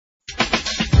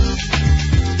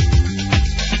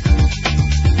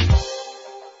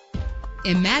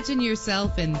Imagine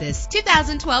yourself in this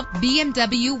 2012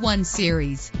 BMW 1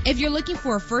 Series. If you're looking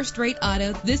for a first-rate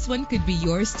auto, this one could be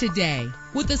yours today.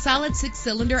 With a solid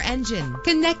 6-cylinder engine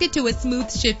connected to a smooth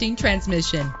shifting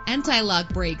transmission, anti-lock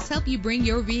brakes help you bring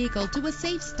your vehicle to a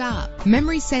safe stop.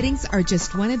 Memory settings are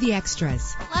just one of the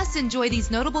extras. Plus, enjoy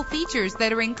these notable features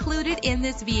that are included in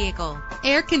this vehicle: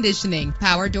 air conditioning,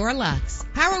 power door locks,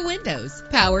 power windows,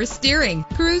 power steering,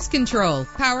 cruise control,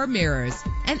 power mirrors,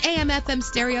 an AM/FM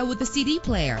stereo with a CD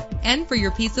player. And for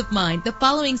your peace of mind, the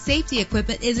following safety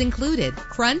equipment is included: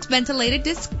 front ventilated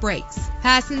disc brakes,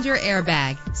 passenger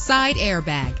airbag, side airbag,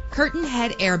 curtain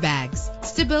head airbags,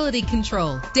 stability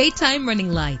control, daytime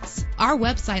running lights. Our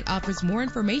website offers more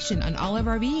information on all of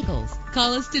our vehicles.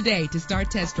 Call us today to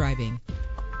start test driving.